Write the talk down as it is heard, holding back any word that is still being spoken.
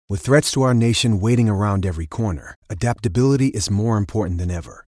With threats to our nation waiting around every corner, adaptability is more important than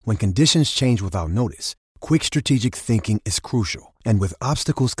ever. When conditions change without notice, quick strategic thinking is crucial. And with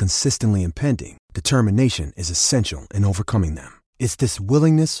obstacles consistently impending, determination is essential in overcoming them. It's this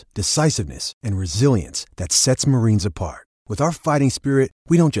willingness, decisiveness, and resilience that sets Marines apart. With our fighting spirit,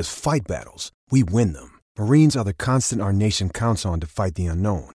 we don't just fight battles, we win them. Marines are the constant our nation counts on to fight the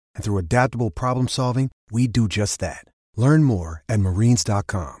unknown. And through adaptable problem solving, we do just that. Learn more at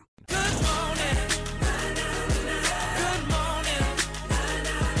marines.com. Good morning. Good morning.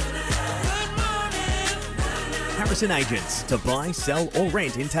 Good morning. Harrison Agents. To buy, sell or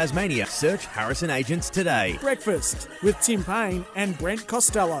rent in Tasmania, search Harrison Agents today. Breakfast with Tim Paine and Brent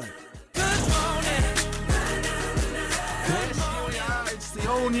Costello. Good morning. Yes, here we are. It's the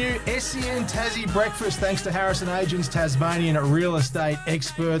all-new SEN Tassie Breakfast, thanks to Harrison Agents, Tasmanian real estate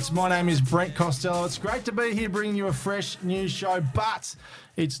experts. My name is Brent Costello. It's great to be here bringing you a fresh news show, but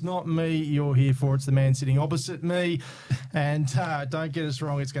it's not me you're here for. It's the man sitting opposite me. And don't get us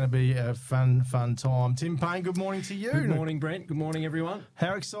wrong, it's going to be a fun time. Tim Paine, good morning to you. Good morning, Brent. Good morning, everyone.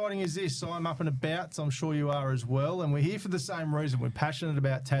 How exciting is this? I'm up and about, so I'm sure you are as well. And we're here for the same reason. We're passionate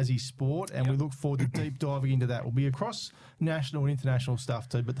about Tassie sport, and we look forward to deep diving into that. We'll be across national and international stuff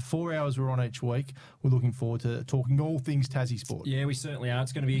too, but the 4 hours we're on each week, we're looking forward to talking all things Tassie sport. Yeah, we certainly are.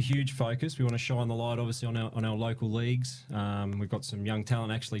 It's going to be a huge focus. We want to shine the light, obviously, on our local leagues. We've got some young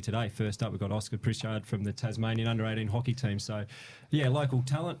talent actually today. First up, we've got Oscar Pritchard from the Tasmanian under-18 hockey team. So, yeah, local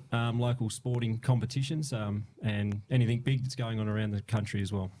talent, local sporting competitions, and anything big that's going on around the country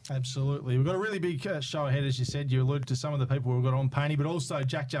as well. Absolutely. We've got a really big show ahead, as you said. You alluded to some of the people we've got on, Painey, but also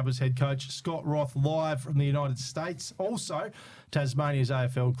Jack Jubber's head coach, Scott Roth, live from the United States. Also, Tasmania's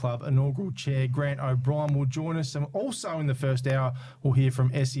AFL Club inaugural chair, Grant O'Brien, will join us. And also in the first hour, we'll hear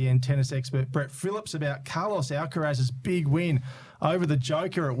from SEN tennis expert Brett Phillips about Carlos Alcaraz's big win over the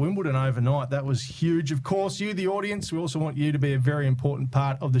Joker at Wimbledon overnight. That was huge. Of course, you, the audience, we also want you to be a very important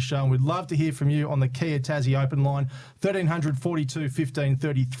part of the show. And we'd love to hear from you on the Kia Tassie Open line, 1300 42 15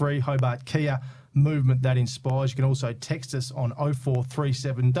 33, Hobart Kia. Movement that inspires. You can also text us on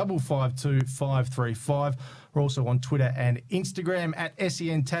 0437 552 535. We're also on Twitter and Instagram at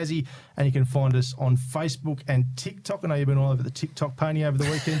SEN Tassie, and you can find us on Facebook and TikTok. I know you've been all over the TikTok pony over the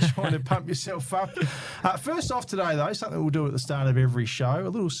weekend trying to pump yourself up. First off today, though, something we'll do at the start of every show, a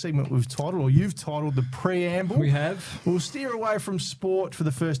little segment we've titled, or you've titled, the Preamble. We have. We'll steer away from sport for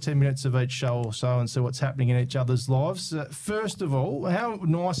the first 10 minutes of each show or so and see what's happening in each other's lives. First of all, how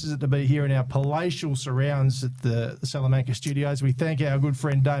nice is it to be here in our palatial surrounds at the Salamanca studios? We thank our good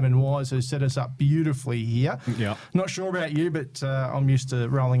friend Damon Wise, who set us up beautifully here. Yeah. Not sure about you, but I'm used to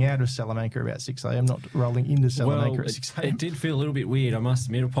rolling out of Salamanca about 6 a.m, not rolling into Salamanca at 6 a.m. It did feel a little bit weird, I must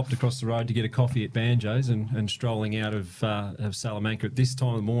admit. I popped across the road to get a coffee at Banjo's and strolling out of Salamanca at this time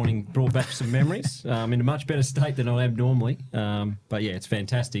of the morning brought back some memories. In a much better state than I am normally. But yeah, it's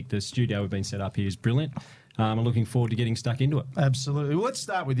fantastic. The studio we've been set up here is brilliant. I'm looking forward to getting stuck into it. Absolutely. Well, let's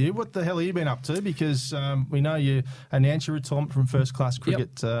start with you. What the hell have you been up to? Because we know you announced your retirement from first-class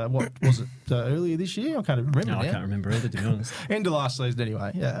cricket, what was it, earlier this year? I can't even remember now. I can't remember either, to be honest. End of last season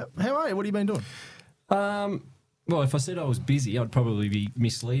anyway. Yeah. How are you? What have you been doing? Well, if I said I was busy, I'd probably be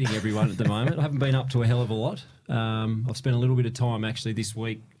misleading everyone at the moment. I haven't been up to a hell of a lot. I've spent a little bit of time actually this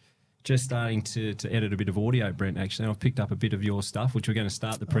week just starting to edit a bit of audio, Brent, actually. I've picked up a bit of your stuff, which we're going to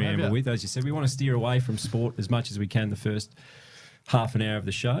start the preamble with. As you said, we want to steer away from sport as much as we can the first half an hour of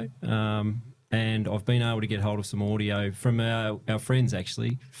the show. And I've been able to get hold of some audio from our friends,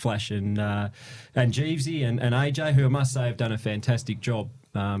 actually, Flash and Jeevesy and AJ, who I must say have done a fantastic job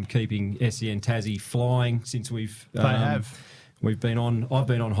keeping SEN Tassie flying since we've... They have. I've been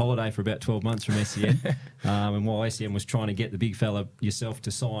on holiday for about 12 months from SEN, and while SEN was trying to get the big fella yourself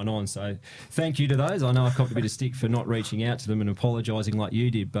to sign on. So thank you to those. I know I copped a bit of stick for not reaching out to them and apologising like you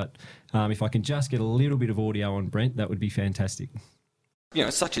did, but if I can just get a little bit of audio on Brent, that would be fantastic. You know,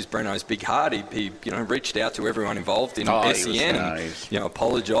 such as Breno's big heart, he reached out to everyone involved in SEN and,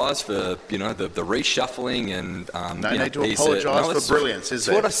 apologised for, the reshuffling and... no need to apologise for brilliance, is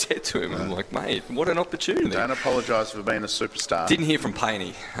there? That's what I said to him. I'm like, mate, what an opportunity. Don't apologise for being a superstar. Didn't hear from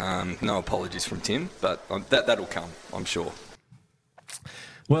Painey. No apologies from Tim, but that'll come, I'm sure.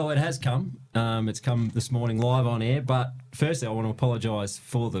 Well, it has come. It's come this morning live on air, but firstly I want to apologise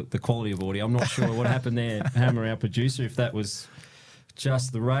for the quality of audio. I'm not sure what happened there, Hammer, our producer, if that was...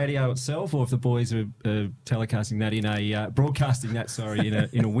 just the radio itself, or if the boys are broadcasting that in a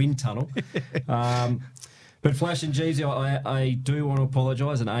wind tunnel. But Flash and Jeezy, I do want to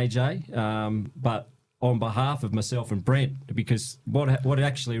apologise, and AJ, but on behalf of myself and Brent, because what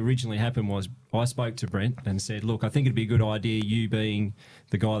actually originally happened was I spoke to Brent and said, look, I think it'd be a good idea, you being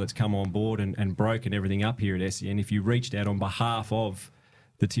the guy that's come on board and broken everything up here at SEN, if you reached out on behalf of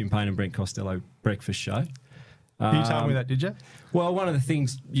the Tim Payne and Brent Costello breakfast show. You told me that, did you? Well, one of the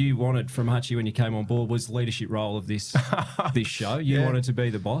things you wanted from Hutchie when you came on board was the leadership role of this show. You wanted to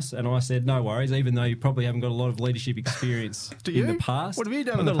be the boss, and I said, no worries, even though you probably haven't got a lot of leadership experience in the past. What have you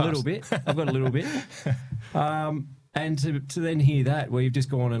done I've in the got past? I've got a little bit. And to then hear that, where you've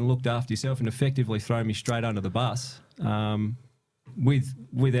just gone and looked after yourself and effectively thrown me straight under the bus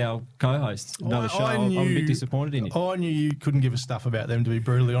with our co-hosts, another show, I'm a bit disappointed in you. I knew you couldn't give a stuff about them, to be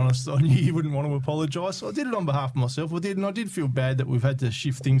brutally honest. I knew you wouldn't want to apologise. So I did it on behalf of myself. And I did feel bad that we've had to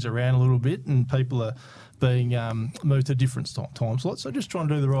shift things around a little bit and people are being moved to different time slots. So just trying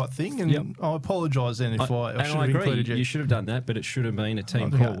to do the right thing. And I apologise then if I should have included you. You should have done that, but it should have been a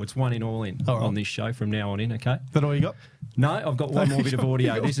team call. It's one in, all in on this show from now on in, okay? Is that all you got? No, I've got one more bit of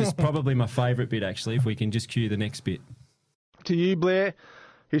audio. This is probably my favourite bit, actually, if we can just cue the next bit. To you, Blair,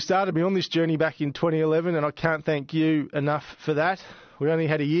 who started me on this journey back in 2011, and I can't thank you enough for that. We only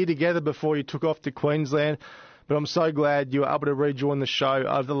had a year together before you took off to Queensland, but I'm so glad you were able to rejoin the show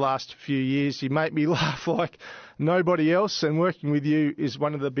over the last few years. You make me laugh like nobody else, and working with you is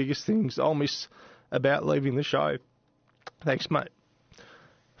one of the biggest things I'll miss about leaving the show. Thanks, mate.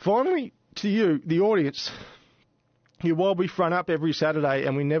 Finally, to you, the audience. You're why we front up every Saturday,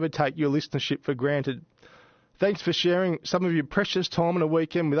 and we never take your listenership for granted. Thanks for sharing some of your precious time on a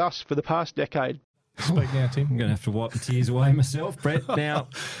weekend with us for the past decade. Speak now, Tim. I'm going to have to wipe the tears away myself, Brett. Now,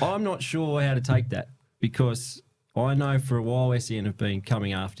 I'm not sure how to take that, because I know for a while SEN have been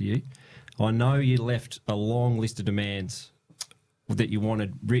coming after you. I know you left a long list of demands that you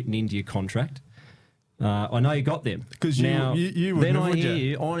wanted written into your contract. I know you got them. Because you then I hear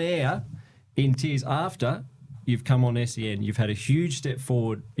you on air in tears after you've come on SEN. You've had a huge step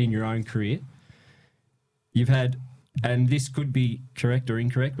forward in your own career. You've had, and this could be correct or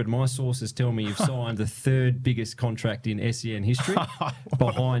incorrect, but my sources tell me you've signed the third biggest contract in SEN history,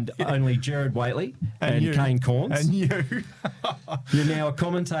 behind only Gerard Whateley and Kane Corns. And you. You're now a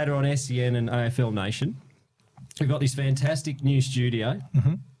commentator on SEN and AFL Nation. You've got this fantastic new studio.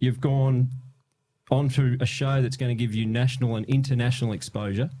 Mm-hmm. You've gone onto a show that's going to give you national and international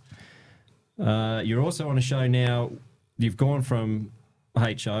exposure. You're also on a show now. You've gone from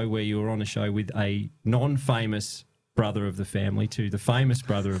HO, where you were on a show with a non-famous brother of the family, to the famous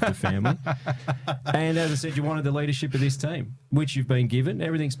brother of the family. And as I said, you wanted the leadership of this team, which you've been given.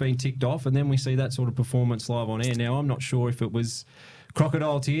 Everything's been ticked off, and then we see that sort of performance live on air. Now, I'm not sure if it was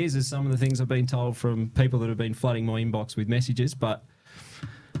crocodile tears, as some of the things I've been told from people that have been flooding my inbox with messages, but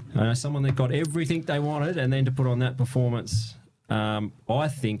someone that got everything they wanted and then to put on that performance, I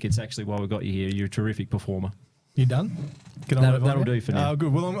think it's actually why we got you here. You're a terrific performer. You done? That'll do for now.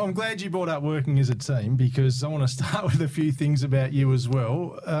 Good. Well, I'm glad you brought up working as a team, because I want to start with a few things about you as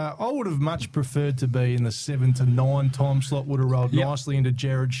well. I would have much preferred to be in the 7 to 9 time slot. Would have rolled nicely into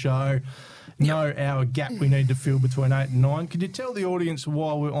Jared's show. No hour gap we need to fill between 8 and 9. Could you tell the audience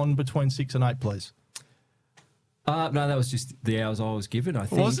why we're on between 6 and 8, please? No, that was just the hours I was given, I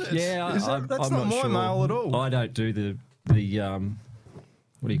think. Was it? Yeah, that's I'm not my sure. mail at all. I don't do the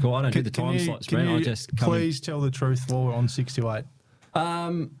what do you call it? I don't do the time slots, Can man. you I just come please tell the truth while we're on 6 to 8?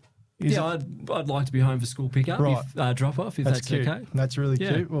 I'd like to be home for school pickup, Right. drop off, if that's cute. okay. That's really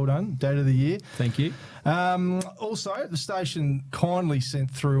cute. Well done. Date of the year. Thank you. Also, the station kindly sent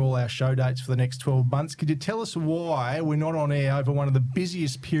through all our show dates for the next 12 months. Could you tell us why we're not on air over one of the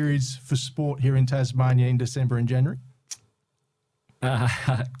busiest periods for sport here in Tasmania in December and January?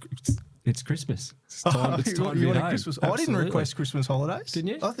 It's Christmas. It's time to you be want a home. Christmas? I didn't request Christmas holidays. Didn't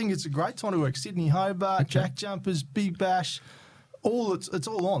you? I think it's a great time to work. Sydney, Hobart, Jack Jumpers, Big Bash. It's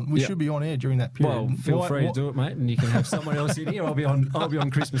all on. We should be on air during that period. Well, feel free to do it, mate, and you can have someone else in here. I'll be on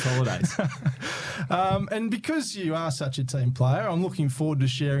Christmas holidays. And because you are such a team player, I'm looking forward to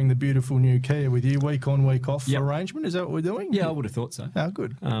sharing the beautiful new Kia with you, week on, week off arrangement. Is that what we're doing? Yeah, I would have thought so. Oh,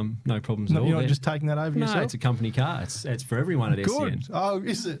 good. No problems at all. You're not just taking that over yourself? No, it's a company car. It's for everyone at Good. SEN. Oh,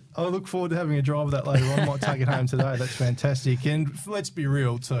 is it? I look forward to having a drive of that later on. I might take it home today. That's fantastic. And let's be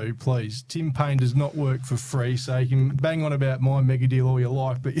real too, please. Tim Payne does not work for free, so you can bang on about my mega deal all you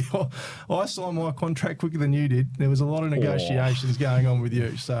like, but I signed my contract quicker than you did. There was a lot of negotiations going on with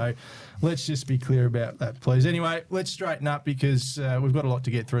you, so let's just be clear about that, please. Anyway, let's straighten up, because we've got a lot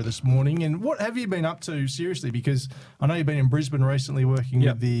to get through this morning. And what have you been up to, seriously? Because I know you've been in Brisbane recently working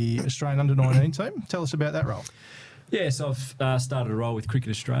with the Australian under-19 team. Tell us about that role. Yes, I've started a role with Cricket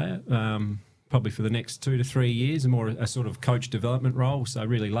Australia. probably for the next 2 to 3 years, more a sort of coach development role. So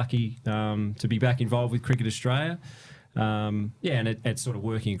really lucky to be back involved with Cricket Australia. And it's sort of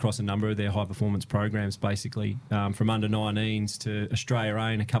working across a number of their high performance programs, basically from under 19s to Australia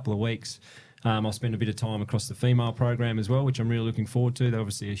A in a couple of weeks. I'll spend a bit of time across the female program as well, which I'm really looking forward to. They're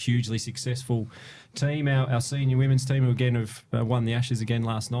obviously a hugely successful team. Our senior women's team, who again have won the Ashes again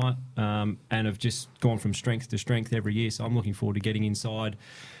last night and have just gone from strength to strength every year. So I'm looking forward to getting inside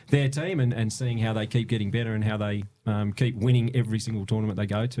their team and seeing how they keep getting better and how they keep winning every single tournament they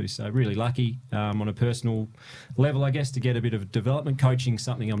go to. So really lucky on a personal level, I guess, to get a bit of development coaching,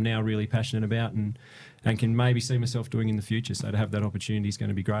 something I'm now really passionate about and can maybe see myself doing in the future. So to have that opportunity is going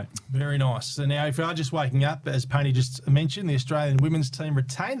to be great. Very nice. So now, if you are just waking up, as Painey just mentioned, the Australian women's team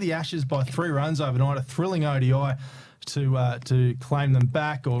retained the Ashes by 3 runs overnight, a thrilling ODI to claim them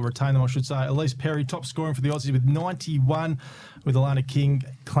back, or retain them, I should say. Elise Perry, top scoring for the Aussies with 91, with Alana King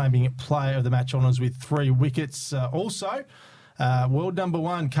claiming player of the match honours with 3 wickets. World number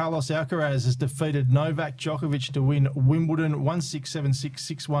 1, Carlos Alcaraz, has defeated Novak Djokovic to win Wimbledon 1-6, 7-6,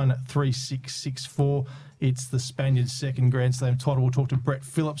 6-1, 3-6, 6-4. It's the Spaniard's second Grand Slam title. We'll talk to Brett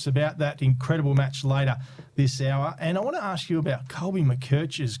Phillips about that incredible match later this hour. And I want to ask you about Colby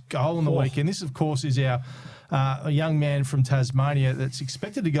McKercher's goal on the weekend. This, of course, is a young man from Tasmania that's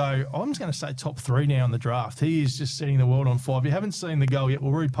expected to go, I'm just going to say top 3 now in the draft. He is just setting the world on fire. If you haven't seen the goal yet,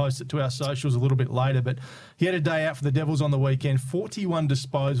 we'll repost it to our socials a little bit later. But he had a day out for the Devils on the weekend, 41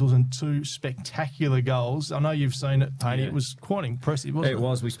 disposals and 2 spectacular goals. I know you've seen it, Painey. Yeah. It was quite impressive, wasn't it? It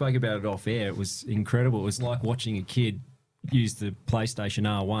was. We spoke about it off air. It was incredible. It was like watching a kid use the PlayStation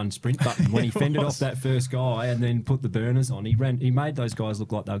R1 sprint button when he fended off that first guy and then put the burners on. He made those guys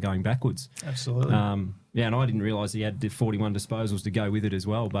look like they were going backwards. Absolutely. And I didn't realise he had the 41 disposals to go with it as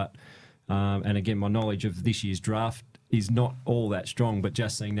well. But and again, my knowledge of this year's draft is not all that strong, but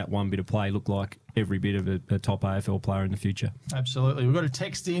just seeing that one bit of play look like every bit of a top AFL player in the future. Absolutely. We've got a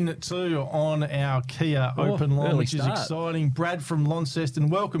text in too on our Kia open line, which is exciting. Brad from Launceston.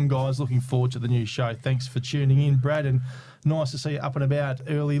 Welcome, guys. Looking forward to the new show. Thanks for tuning in, Brad, and nice to see you up and about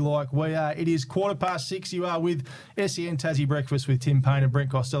early like we are. It is 6:15. You are with SEN Tassie Breakfast with Tim Payne and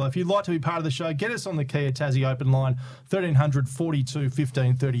Brent Costello. If you'd like to be part of the show, get us on the Kia Tassie open line, 1300 42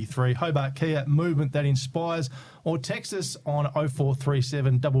 15 33. Hobart Kia, movement that inspires. Or text us on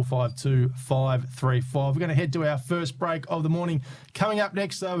 0437 552 535. We're going to head to our first break of the morning. Coming up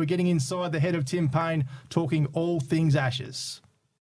next, though, we're getting inside the head of Tim Payne, talking all things Ashes.